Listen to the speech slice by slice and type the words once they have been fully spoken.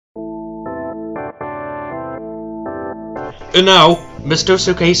And now, Mr.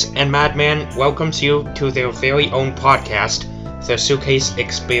 Suitcase and Madman welcomes you to their very own podcast, The Suitcase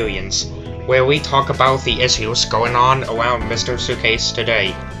Experience, where we talk about the issues going on around Mr. Suitcase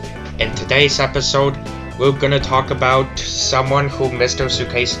today. In today's episode, we're gonna talk about someone who Mr.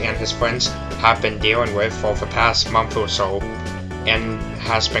 Suitcase and his friends have been dealing with for the past month or so, and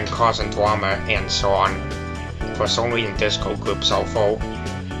has been causing drama and so on. Was only in Discord groups although.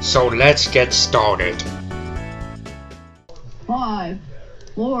 So let's get started. 5,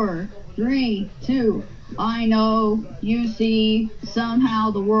 4, 3, 2. I know, you see,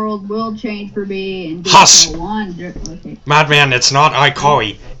 somehow the world will change for me and Hush! Okay. Madman, it's not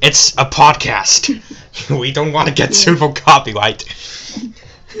iCarly. It's a podcast. We don't want to get sued for copyright.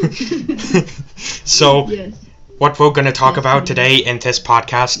 So, Yes. what we're gonna talk about today in this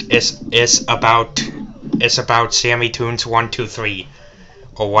podcast is about Sammy Tunes 123,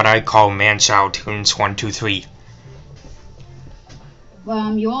 or what I call Manchild Tunes 123.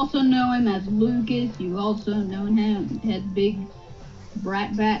 You also know him as Lucas. You also know him as Big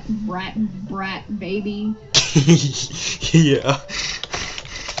Brat Baby. Yeah.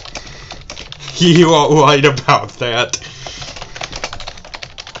 You are right about that.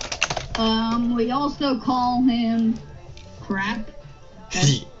 We also call him Crap.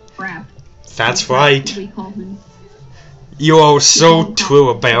 Crap. That's right. We call him. You are so true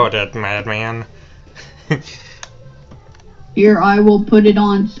about it, Madman. Here, I will put it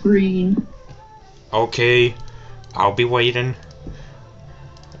on screen. Okay, I'll be waiting.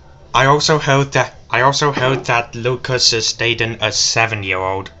 I also heard that Lucas is dating a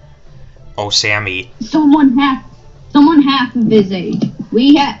 7-year-old. Oh, Sammy. Someone half of his age.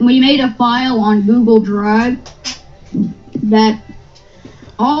 We made a file on Google Drive that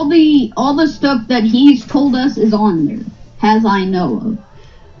all the stuff that he's told us is on there, as I know of.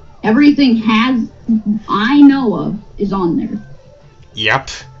 Everything I know of is on there. Yep,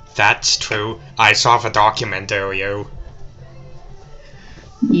 that's true. I saw the documentary.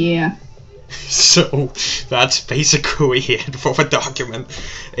 Yeah. So, that's basically it for the document.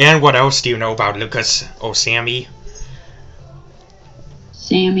 And what else do you know about Lucas or Sammy?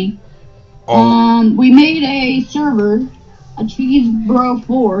 Sammy. Oh. We made a server, a Cheesebro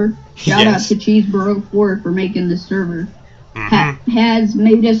 4. Shout out to Cheesebro 4 for making the server. Has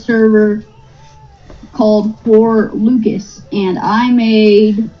made a server called For Lucas, and I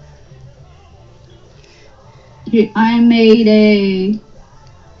made him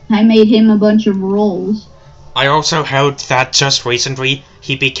a bunch of roles. I also heard that just recently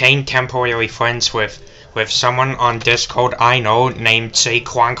he became temporary friends with someone on Discord I know named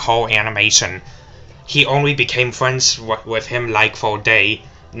Jaquan Hall Animation. He only became friends with him like for a day,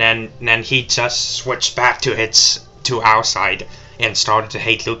 then he just switched back to our side and started to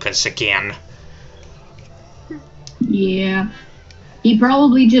hate Lucas again. Yeah. He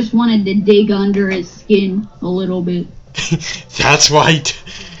probably just wanted to dig under his skin a little bit. That's right.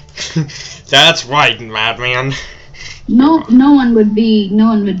 That's right, Madman. No one would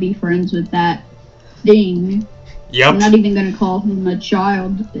be friends with that thing. Yep. I'm not even gonna call him a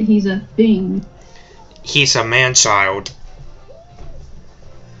child. He's a thing. He's a man-child.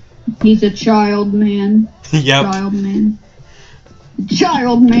 He's a child man. Yep. Child man.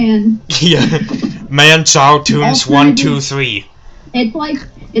 Child man. Yeah. Man-child Tunes 123.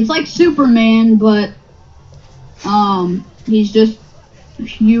 It's like Superman, but he's just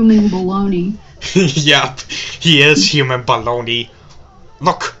human baloney. Yep. He is human baloney.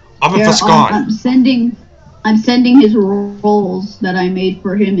 Look, up in the sky. I'm sending his roles that I made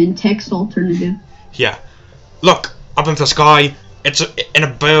for him in text alternative. Yeah. Look, up in the sky. It's in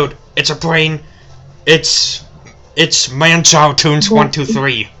a bird. It's a brain. It's Man-child Tunes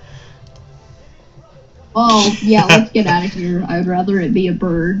 123. Oh, yeah, let's get out of here. I'd rather it be a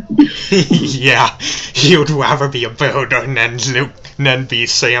bird. Yeah, you'd rather be a bird than be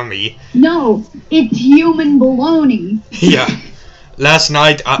Sammy. No, it's human baloney. Yeah. Last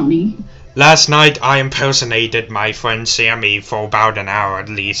night I impersonated my friend Sammy for about an hour at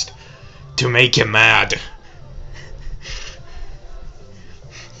least, to make him mad.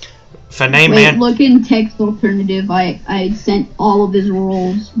 Look in text alternative. I sent all of his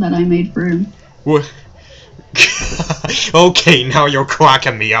roles that I made for him. What? Okay, now you're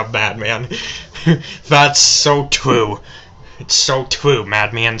cracking me up, Madman. That's so true. It's so true,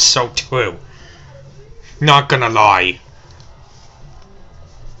 Madman, so true. Not gonna lie.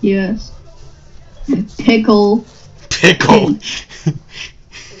 Yes. Pickle. Pickle.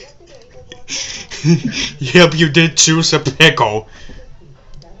 Yep, you did choose a pickle.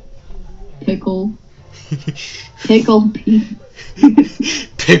 Pickle. Pickle Pete.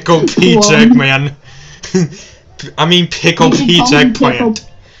 Pickle Pete, Eggman. I mean Pickle We should Pete's call him eggplant.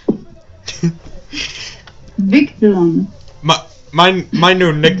 Victim. My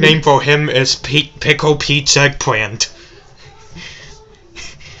new nickname for him is Pickle Pete's eggplant.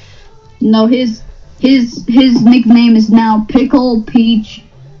 No, his nickname is now Pickle Peach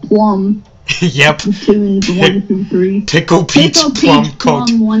Plum. Yep. Tunes 1, 2, 3. Pickle Pete's Pickle Plum Peach Cult.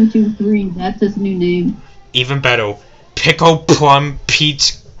 Plum 1, 2, 3. That's his new name. Even better, Pickle Plum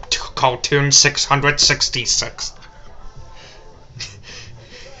Pete's Cartoon 666.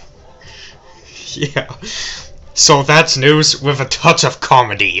 Yeah. So that's news with a touch of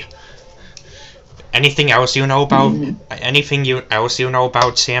comedy. Anything else you know about? Anything else you know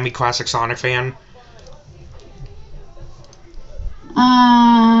about Sammy Classic Sonic Fan?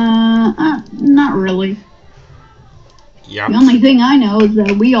 Not really. Yep. The only thing I know is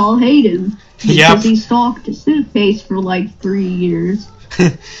that we all hate him because Yep. he stalked a suitcase for like 3 years.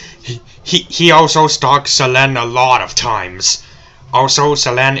 he also stalked Selene a lot of times. Also,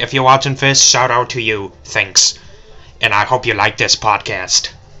 Selene, if you're watching this, shout out to you. Thanks. And I hope you like this podcast.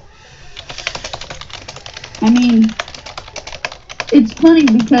 I mean, it's funny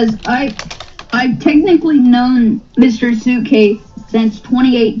because I've technically known Mr. Suitcase since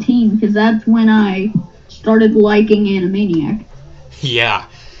 2018 because that's when I started liking Animaniac. Yeah.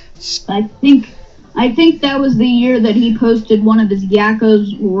 I think that was the year that he posted one of his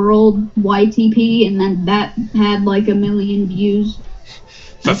Yakko's World YTP, and then that had like 1 million views.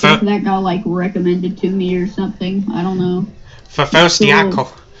 I think that got like recommended to me or something. I don't know. The first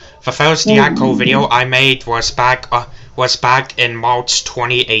Yakko video I made was back in March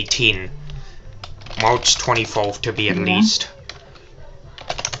 2018. March 24th to be at least.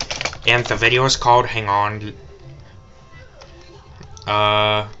 And the video is called, hang on.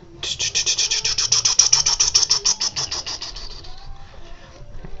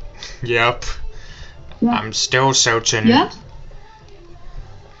 Yep. I'm still searching. Yep.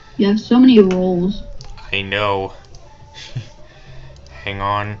 You have so many roles. I know. Hang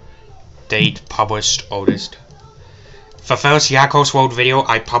on. Date, published, oldest. The first Yakko's World video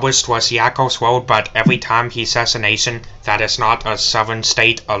I published was Yakko's World, but every time he says a nation that is not a southern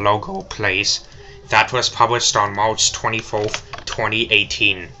state, a logo plays. That was published on March 24th,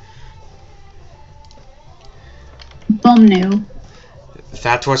 2018. Thumbnail.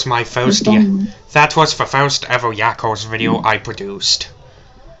 That was my first that was the first ever Yakko's video I produced.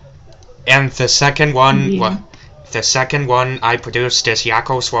 And the second one I produced is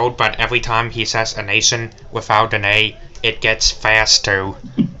Yakko's World, but every time he says a nation without an A, it gets faster.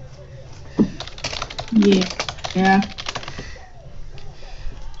 Yeah.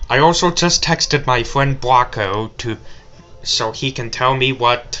 I also just texted my friend Blanco so he can tell me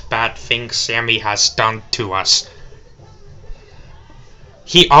what bad things Sammy has done to us.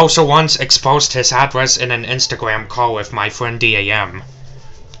 He also once exposed his address in an Instagram call with my friend DAM.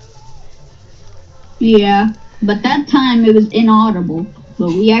 Yeah, but that time it was inaudible, but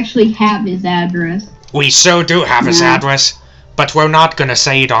we actually have his address. We sure do have his address, but we're not gonna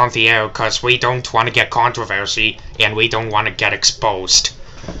say it on the air because we don't want to get controversy and we don't want to get exposed.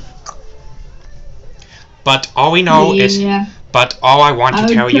 But all we know but all I want to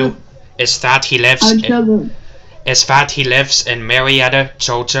tell you is that he lives in Marietta,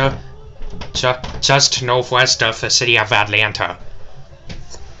 Georgia, just northwest of the city of Atlanta.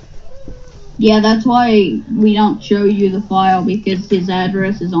 Yeah, that's why we don't show you the file, because his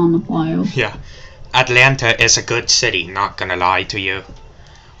address is on the file. Yeah, Atlanta is a good city, not gonna lie to you.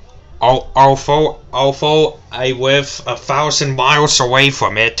 Although I live 1,000 miles away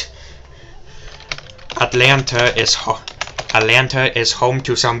from it, Atlanta is home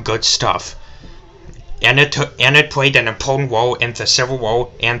to some good stuff. And it played an important role in the Civil War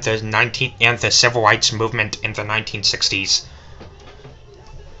and the Civil Rights Movement in the 1960s.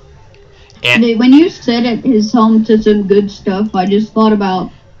 And when you said it is home to some good stuff, I just thought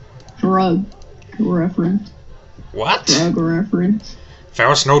about drug reference. What? Drug reference.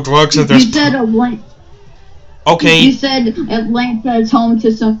 There's no drugs in this. You said Atlanta. Okay. You said Atlanta is home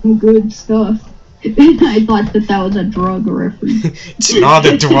to some good stuff. I thought that was a drug reference. It's not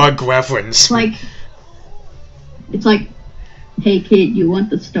a drug reference. It's like, hey kid, you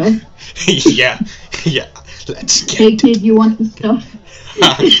want the stuff? yeah. Let's get. Hey kid, you want the stuff?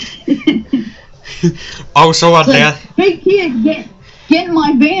 Also, Atlanta. Hey kid, get in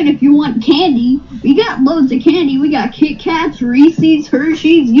my van if you want candy. We got loads of candy. We got Kit Kats, Reese's,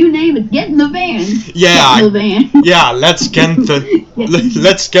 Hershey's, you name it. Get in the van. Yeah. Get in the van. Yeah, let's get in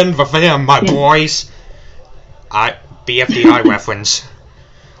the van, my boys. BFDI reference.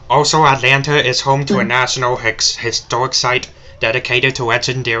 Also, Atlanta is home to a national historic site dedicated to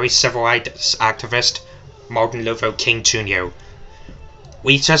legendary civil rights activist Martin Luther King Jr.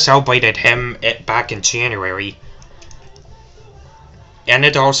 We just celebrated him back in January. And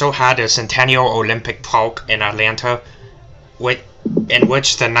it also had a Centennial Olympic Park in Atlanta, in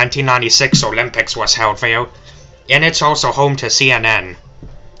which the 1996 Olympics was held there. And it's also home to CNN.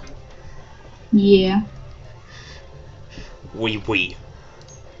 Yeah. Oui.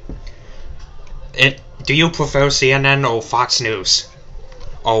 Do you prefer CNN or Fox News?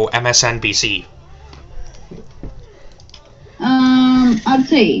 Or MSNBC? I'd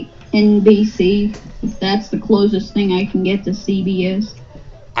say NBC. If that's the closest thing I can get to CBS.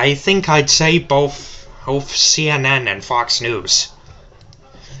 I think I'd say both CNN and Fox News.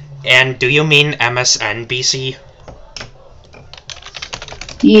 And do you mean MSNBC?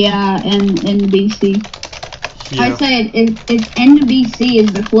 Yeah, and NBC. Yeah. I say if NBC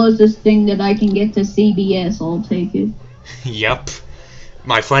is the closest thing that I can get to CBS, I'll take it. Yep.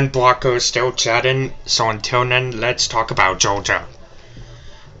 My friend Blanco is still chatting, so until then, let's talk about Georgia.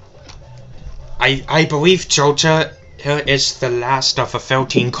 I believe Georgia is the last of the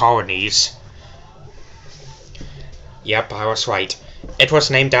 13 colonies. Yep, I was right. It was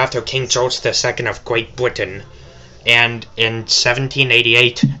named after King George II of Great Britain, and in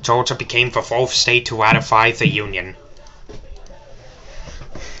 1788, Georgia became the 4th state to ratify the Union.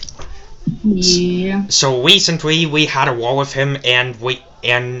 Yeah. So recently we had a war with him, and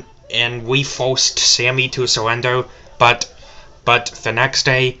we forced Sammy to surrender, but the next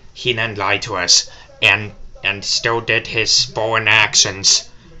day he then lied to us and still did his foreign actions.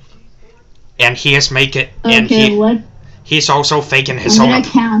 And he is making he's also faking his own. I'm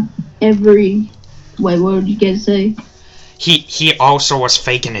gonna count every. Wait, what did you guys say? He also was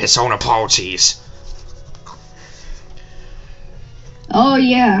faking his own apologies. Oh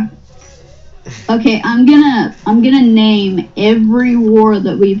yeah. Okay, I'm gonna name every war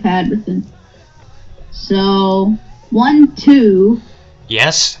that we've had with him. So 1, 2.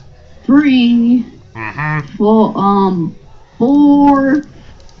 Yes. 3. Mm-hmm. 4,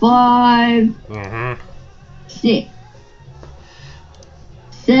 5. Mm-hmm. 6,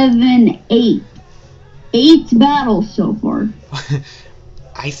 7, 8. 8 battles so far.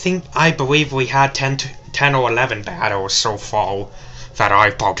 I believe we had 10 or 11 battles so far that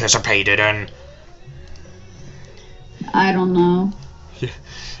I've participated in. I don't know.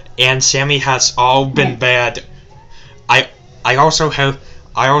 And Sammy has all been bad. I also heard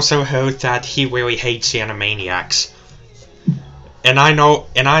that he really hates Animaniacs. And I know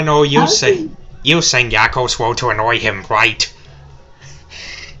you sang Yakko's World to annoy him, right?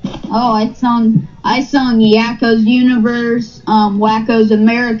 Oh, I sung Yakko's Universe, Wacko's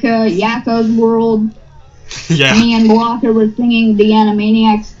America, Yakko's World. Yeah. Me and Blocker were singing the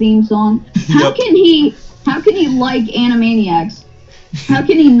Animaniacs theme song. How can he like Animaniacs? How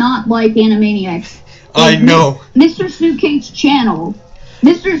can he not like Animaniacs? I know. Mr. Suitcase's channel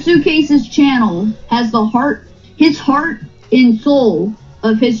has the heart. His heart and soul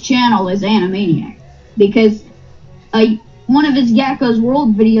of his channel is Animaniacs, because one of his Yakko's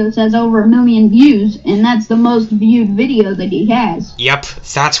World videos has over 1 million views, and that's the most viewed video that he has. Yep,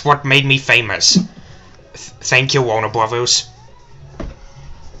 that's what made me famous. Thank you, Warner Brothers.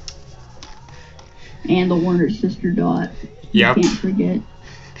 And the Warner sister Dot. Yep. You can't forget.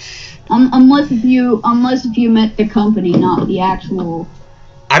 Unless if you meant the company, not the actual.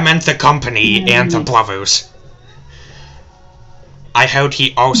 I meant the company and the brothers. I heard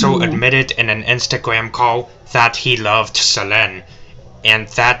he also admitted in an Instagram call that he loved Selene, and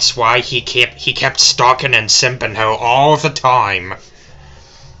that's why he kept stalking and simping her all the time.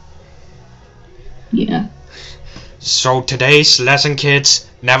 Yeah. So today's lesson, kids,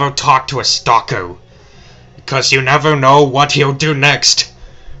 never talk to a stalker, because you never know what he'll do next.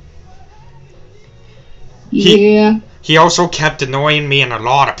 Yeah. He also kept annoying me and a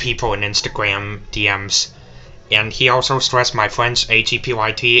lot of people in Instagram DMs. And he also stressed my friends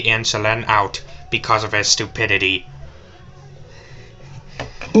AGPYT and Selene out because of his stupidity.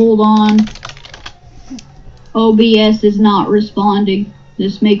 Hold on. OBS is not responding.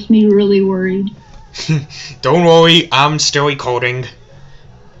 This makes me really worried. Don't worry, I'm still recording.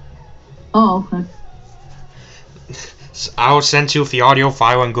 Oh, okay. I'll send you the audio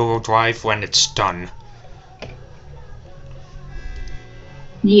file on Google Drive when it's done.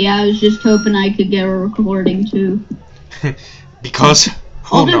 Yeah, I was just hoping I could get a recording too. Because,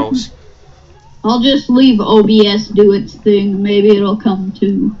 who knows? I'll just leave OBS do its thing. Maybe it'll come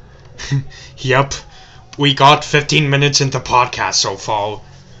too. Yep. We got 15 minutes into podcast so far.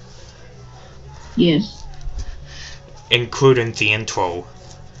 Yes. Including the intro.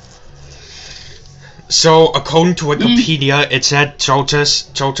 So, according to Wikipedia, it said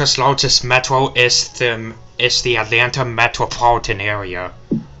Georgia's largest metro is the is the Atlanta metropolitan area,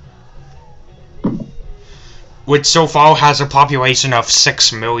 which so far has a population of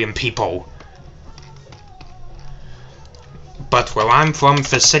 6 million people. But where I'm from,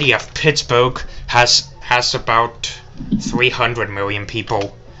 the city of Pittsburgh has about 300 million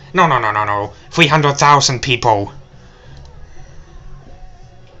people. No. 300,000 people.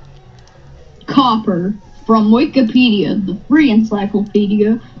 Copper, from Wikipedia, the free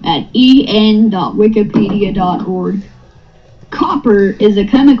encyclopedia at en.wikipedia.org. Copper is a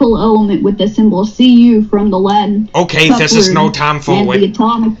chemical element with the symbol Cu from the Latin. Okay, this is no time for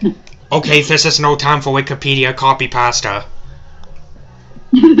Okay, this is no time for Wikipedia copy pasta.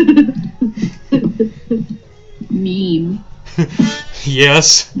 Meme.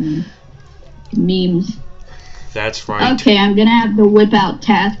 Yes. Memes. That's right. Okay, I'm gonna have to whip out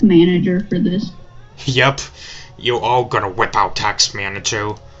Task Manager for this. Yep, you're all gonna whip out Task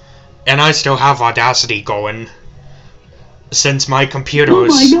Manager. And I still have Audacity going, since my computer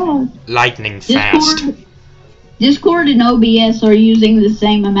is lightning fast. Discord and OBS are using the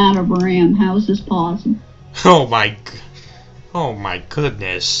same amount of RAM. How is this possible? Oh my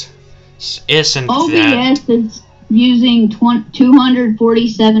goodness. Isn't OBS is using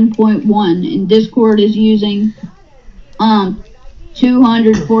 247.1 and Discord is using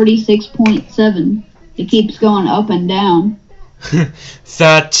 246.7. It keeps going up and down.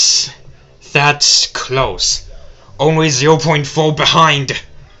 That's close. Only 0.4 behind.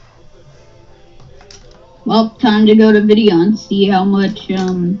 Well, time to go to video and see how much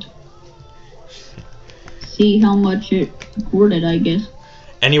it recorded, I guess.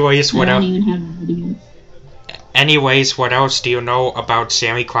 Anyways, what else? I don't even have a video. Anyways, what else do you know about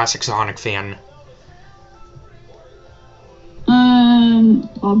Sammy Classic Sonic Fan?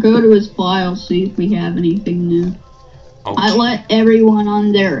 I'll go to his file, see if we have anything new. Okay. I let everyone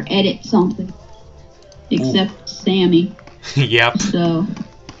on there edit something. Except Sammy. Yep. So.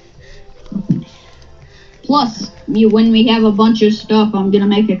 Plus, when we have a bunch of stuff, I'm gonna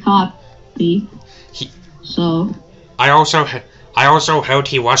make a copy. So. I also heard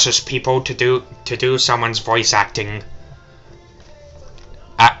he wishes people to do someone's voice acting.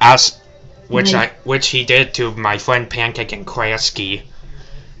 Which he did to my friend Pancake and Krasky.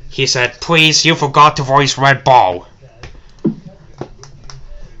 He said, "Please, you forgot to voice Red Ball."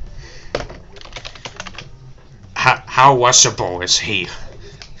 How washable is he?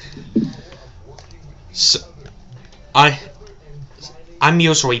 So, I'm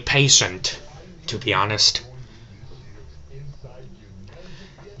usually patient, to be honest.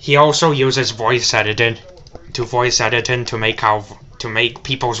 He also uses voice editing to make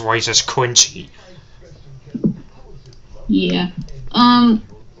people's voices cringy. Yeah.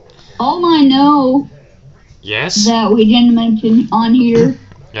 All I know. Yes. That we didn't mention on here.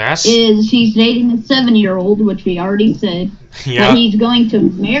 Yes. Is he's dating a 7-year-old, which we already said. Yeah. But he's going to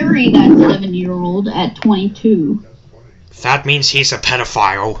marry that 7-year-old at 22. That means he's a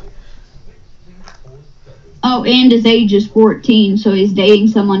pedophile. Oh, and his age is 14, so he's dating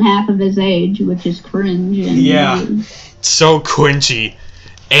someone half of his age, which is cringe. And yeah. So cringy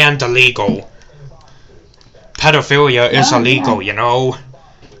and illegal. Pedophilia is illegal, you know.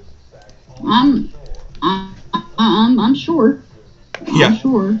 I'm sure. Yeah. I'm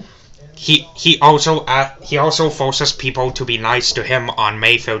sure. He also forces people to be nice to him on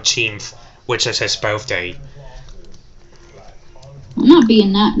May 13th, which is his birthday. I'm not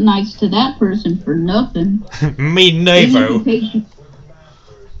being that nice to that person for nothing. Me neither.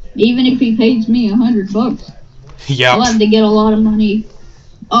 Even if he pays me $100. Yep. I'll have to get a lot of money.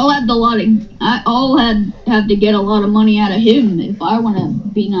 I'll have to get a lot of money out of him if I want to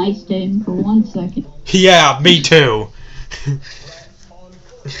be nice to him for 1 second. Yeah, me too.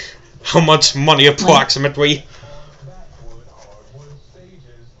 How much money approximately?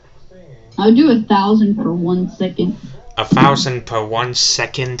 I'll do 1,000 for 1 second. 1,000 per 1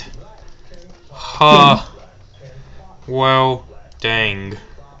 second? Huh. Yeah. Well, dang.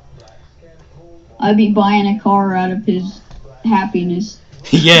 I'd be buying a car out of his happiness.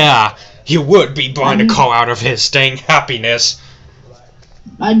 Yeah, you would be buying a car out of his dang happiness.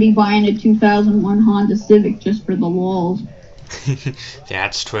 I'd be buying a 2001 Honda Civic just for the walls.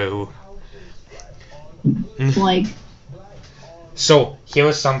 That's true. Like. So,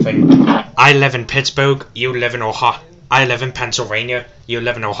 here's something. I live in Pittsburgh, you live in Ohio. I live in Pennsylvania, you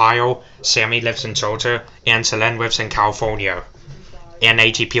live in Ohio, Sammy lives in Georgia, and Selene lives in California. And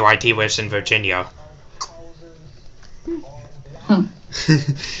ATPYT lives in Virginia. Huh.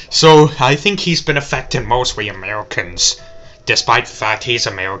 So, I think he's been affecting mostly Americans, despite the fact he's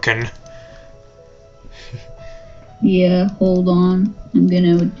American. Yeah, hold on. I'm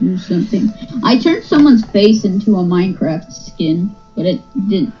gonna do something. I turned someone's face into a Minecraft skin, but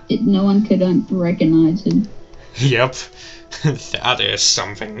no one could recognize him. Yep, that is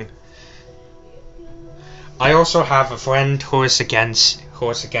something. I also have a friend who is against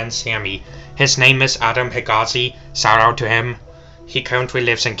Sammy. His name is Adam Higazi. Shout out to him. He currently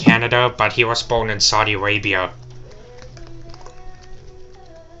lives in Canada, but he was born in Saudi Arabia.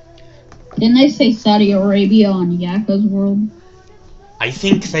 Didn't they say Saudi Arabia on Yakka's World? I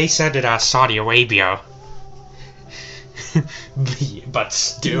think they said it as Saudi Arabia. But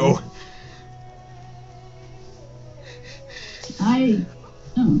still. I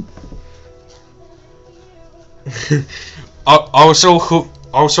don't.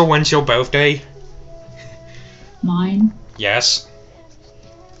 Also, when's your birthday? Mine. Yes.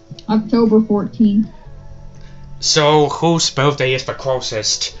 October 14th. So, whose birthday is the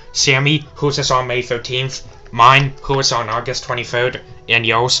closest? Sammy, whose is on May 13th. Mine, who is on August 23rd. And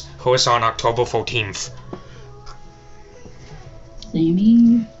yours, who is on October 14th.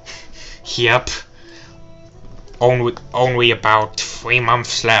 Sammy? Yep. Only about 3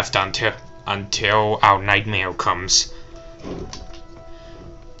 months left until our nightmare comes.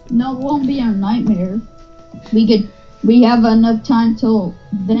 No, it won't be our nightmare. We have enough time till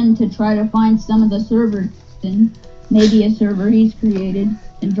then to try to find some of the servers in, maybe a server he's created,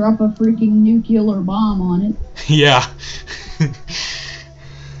 and drop a freaking nuclear bomb on it. Yeah.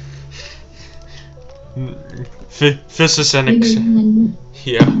 This is an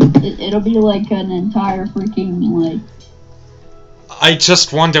yeah. It'll be like an entire freaking, like... I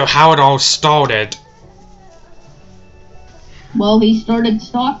just wonder how it all started. Well, he started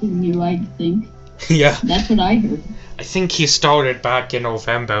stalking you, I think. Yeah. That's what I heard. I think he started back in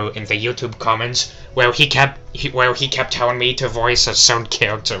November in the YouTube comments, where he kept telling me to voice a certain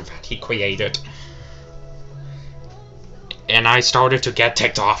character that he created. And I started to get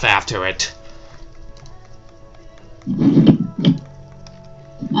ticked off after it.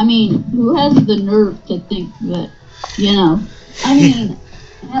 I mean, who has the nerve to think that, you know? I mean,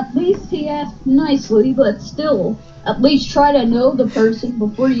 at least he asked nicely, but still, at least try to know the person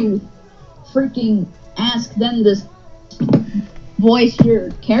before you freaking ask them to voice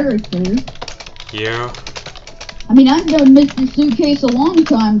your character. Yeah. I mean, I've known Mr. Suitcase a long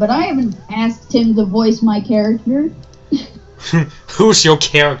time, but I haven't asked him to voice my character. Who's your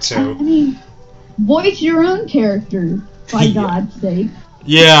character? I mean, voice your own character, by God's sake.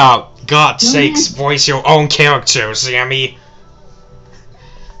 Yeah, God's sakes, voice your own character, Sammy.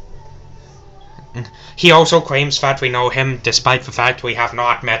 He also claims that we know him, despite the fact we have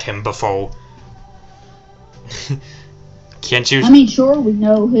not met him before. Can't you? I mean, sure, we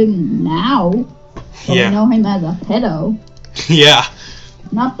know him now. But yeah. We know him as a pedo. Yeah.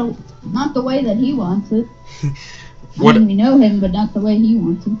 Not the way that he wants it. What? I mean, we know him, but not the way he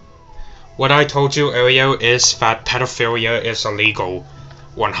wants it. What I told you earlier is that pedophilia is illegal.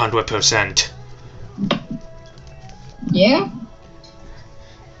 100%. Yeah?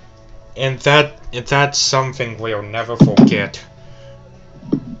 And that's something we'll never forget.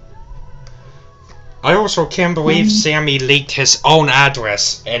 I also can't believe Sammy leaked his own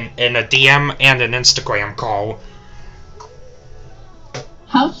address in a DM and an Instagram call.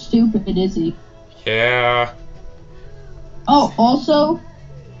 How stupid is he? Yeah. Oh, also,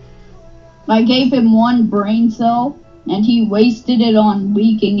 I gave him one brain cell, and he wasted it on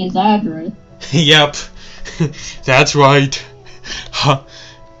leaking his address. Yep. That's right.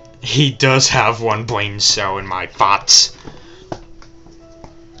 He does have one brain cell in my thoughts.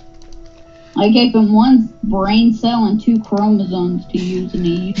 I gave him one brain cell and 2 chromosomes to use, and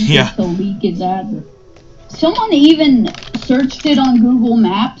he used it to leak his address. Someone even searched it on Google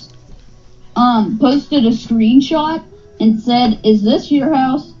Maps, posted a screenshot, and said, "Is this your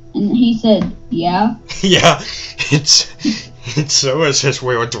house?" And he said, "Yeah." Yeah, it's so is his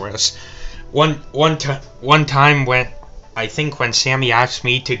real address. One time when Sammy asked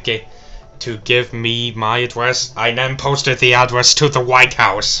me to give me my address, I then posted the address to the White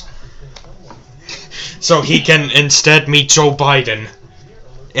House. So he can instead meet Joe Biden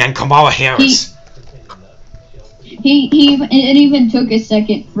and Kamala Harris. It even took a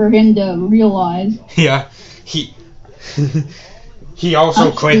second for him to realize. Yeah, he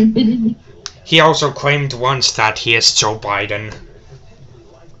also claimed once that he is Joe Biden.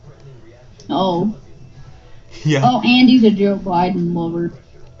 Oh. Yeah. Oh, and he's a Joe Biden lover.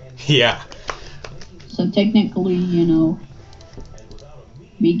 Yeah. So technically, you know,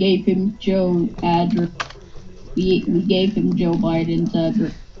 we gave him Joe's address. We gave him Joe Biden's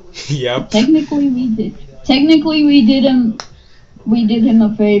address. Yep. Technically, we did. Technically, we did him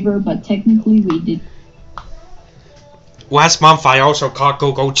a favor, but technically we did. last month I also caught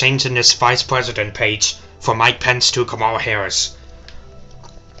Google changing its vice president page from Mike Pence to Kamala Harris.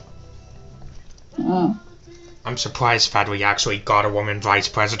 Oh. I'm surprised that we actually got a woman vice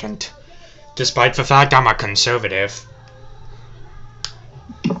president, despite the fact I'm a conservative.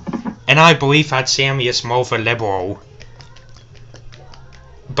 And I believe that Sammy is more of a liberal.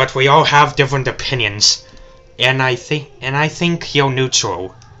 But we all have different opinions, and I think you're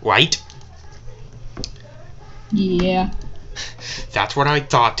neutral, right? Yeah. That's what I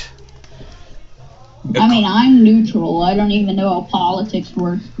thought. I mean, I'm neutral. I don't even know how politics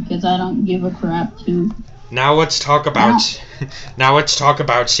works because I don't give a crap too. Now let's talk about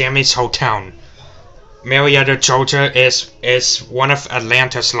Sammy's hometown. Marietta, Georgia is one of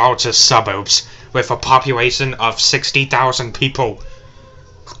Atlanta's largest suburbs, with a population of 60,000 people.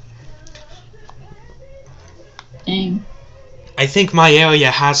 Dang. I think my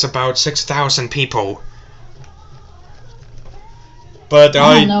area has about 6,000 people. But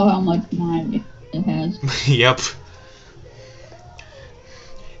I don't know how much mine it has. Yep.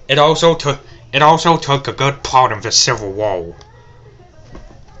 It also took a good part of the Civil War.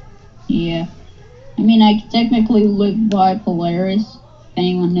 Yeah. I mean, I technically live by Polaris. If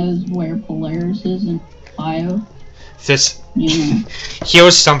anyone knows where Polaris is in Ohio.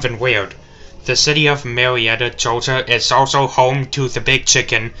 Here's something weird. The city of Marietta, Georgia is also home to the Big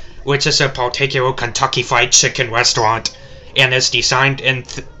Chicken, which is a particular Kentucky Fried Chicken restaurant, and is designed in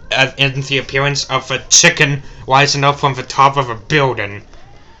the appearance of a chicken rising up from the top of a building.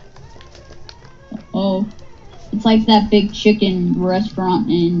 Oh, it's like that Big Chicken restaurant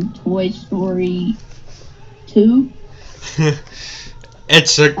in Toy Story 2.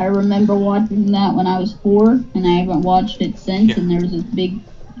 I remember watching that when I was 4, and I haven't watched it since, yeah. And there was this big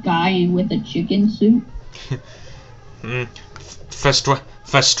guy with a chicken suit.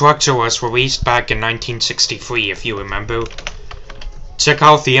 The structure was released back in 1963, if you remember. Check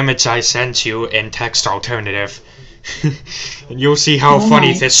out the image I sent you in text alternative. And you'll see how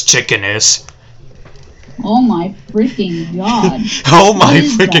funny this chicken is. Oh my freaking god. Oh my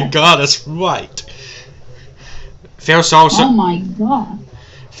freaking god, that's right. There's also... Oh my god.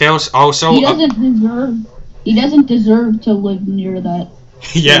 There's also... He doesn't deserve to live near that.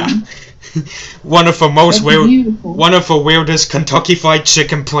 Yeah. One of the weirdest Kentucky Fried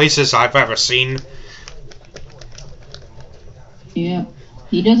Chicken places I've ever seen. Yeah.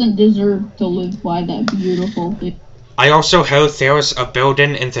 He doesn't deserve to live by that beautiful thing. I also heard there's a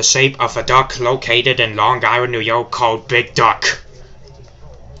building in the shape of a duck located in Long Island, New York called Big Duck.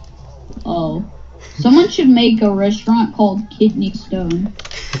 Oh. Someone should make a restaurant called Kidney Stone.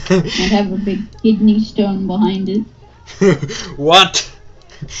 And have a big kidney stone behind it. What?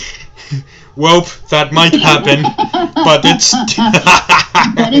 Well, that might happen, but it's...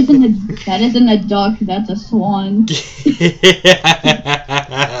 that isn't a duck, that's a swan.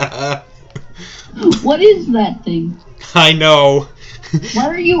 What is that thing? I know. Why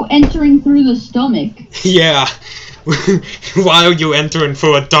are you entering through the stomach? Yeah. Why are you entering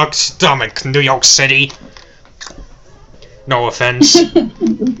through a duck's stomach, New York City? No offense.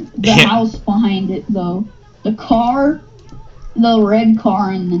 The house behind it, though. The car, the red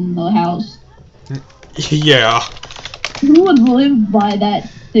car, and then the house. Yeah. Who would live by that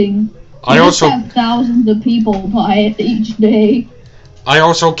thing? I also have thousands of people buy it each day. I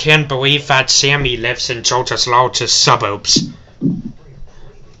also can't believe that Sammy lives in Georgia's largest suburbs.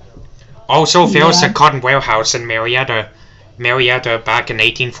 Also, there was a cotton warehouse in Marietta back in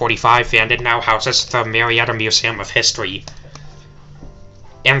 1845, and it now houses the Marietta Museum of History.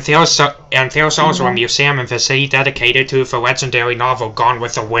 And there's also a museum in the city dedicated to the legendary novel Gone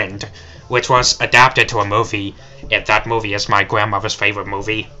with the Wind, which was adapted to a movie, and that movie is my grandmother's favorite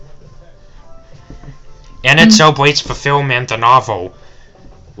movie. And it celebrates the film and the novel,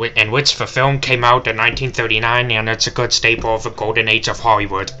 in which the film came out in 1939, and it's a good staple of the golden age of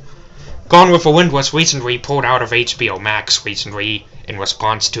Hollywood. Gone with the Wind was recently pulled out of HBO Max in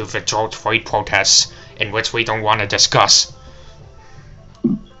response to the George Floyd protests, in which we don't want to discuss.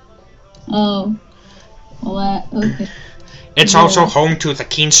 Oh. Well, okay. It's also home to the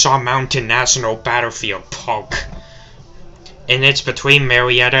Kenesaw Mountain National Battlefield Park. And it's between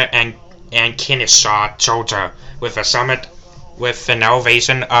Marietta and Kenesaw, Georgia, with a summit with an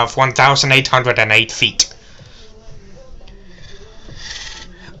elevation of 1,808 feet.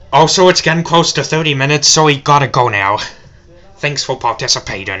 Also, it's getting close to 30 minutes, so we gotta go now. Thanks for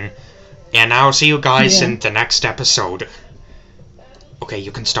participating. And I'll see you guys in the next episode. Okay,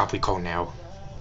 you can stop recording now.